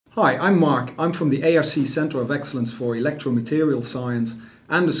Hi, I'm Mark. I'm from the ARC Centre of Excellence for Electromaterial Science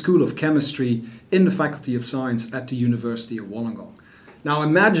and the School of Chemistry in the Faculty of Science at the University of Wollongong. Now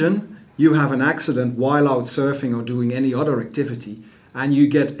imagine you have an accident while out surfing or doing any other activity and you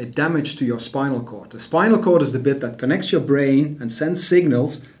get a damage to your spinal cord. The spinal cord is the bit that connects your brain and sends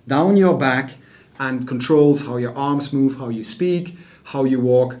signals down your back and controls how your arms move, how you speak, how you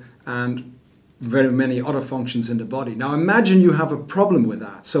walk, and very many other functions in the body. Now imagine you have a problem with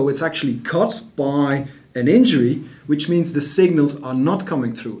that. So it's actually cut by an injury, which means the signals are not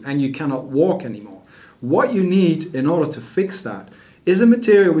coming through and you cannot walk anymore. What you need in order to fix that is a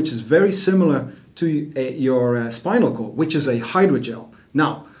material which is very similar to your spinal cord, which is a hydrogel.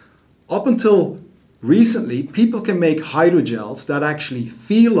 Now, up until recently, people can make hydrogels that actually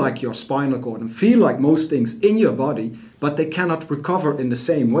feel like your spinal cord and feel like most things in your body, but they cannot recover in the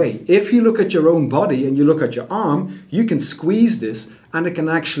same way. If you look at your own body and you look at your arm, you can squeeze this and it can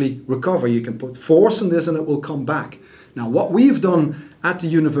actually recover. You can put force on this and it will come back. Now, what we've done at the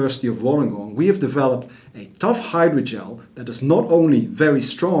University of Wollongong, we have developed a tough hydrogel that is not only very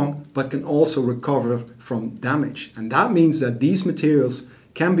strong, but can also recover from damage. And that means that these materials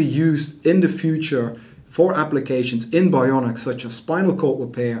can be used in the future for applications in bionics such as spinal cord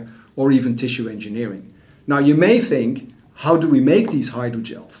repair or even tissue engineering. Now you may think, how do we make these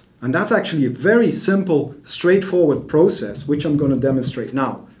hydrogels? And that's actually a very simple, straightforward process, which I'm going to demonstrate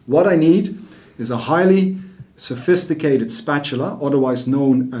now. What I need is a highly sophisticated spatula, otherwise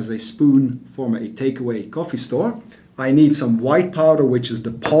known as a spoon from a takeaway coffee store. I need some white powder, which is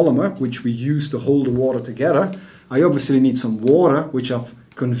the polymer, which we use to hold the water together. I obviously need some water, which I've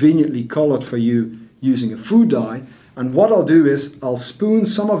conveniently colored for you using a food dye. And what I'll do is I'll spoon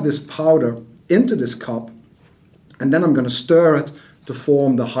some of this powder into this cup, and then I'm going to stir it to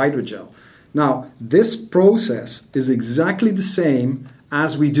form the hydrogel. Now, this process is exactly the same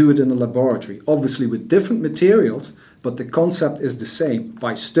as we do it in a laboratory, obviously with different materials, but the concept is the same.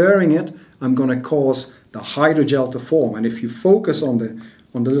 By stirring it, I'm going to cause the hydrogel to form. And if you focus on the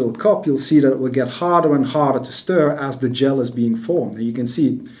little cup, you'll see that it will get harder and harder to stir as the gel is being formed. And you can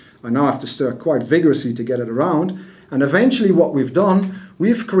see I now have to stir quite vigorously to get it around. And eventually what we've done,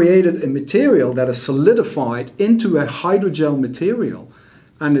 we've created a material that is solidified into a hydrogel material.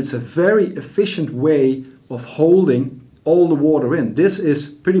 And it's a very efficient way of holding all the water in. This is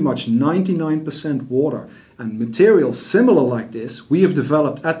pretty much 99% water. And materials similar like this, we have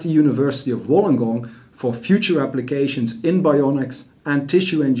developed at the University of Wollongong for future applications in bionics and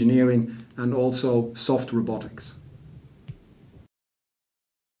tissue engineering and also soft robotics.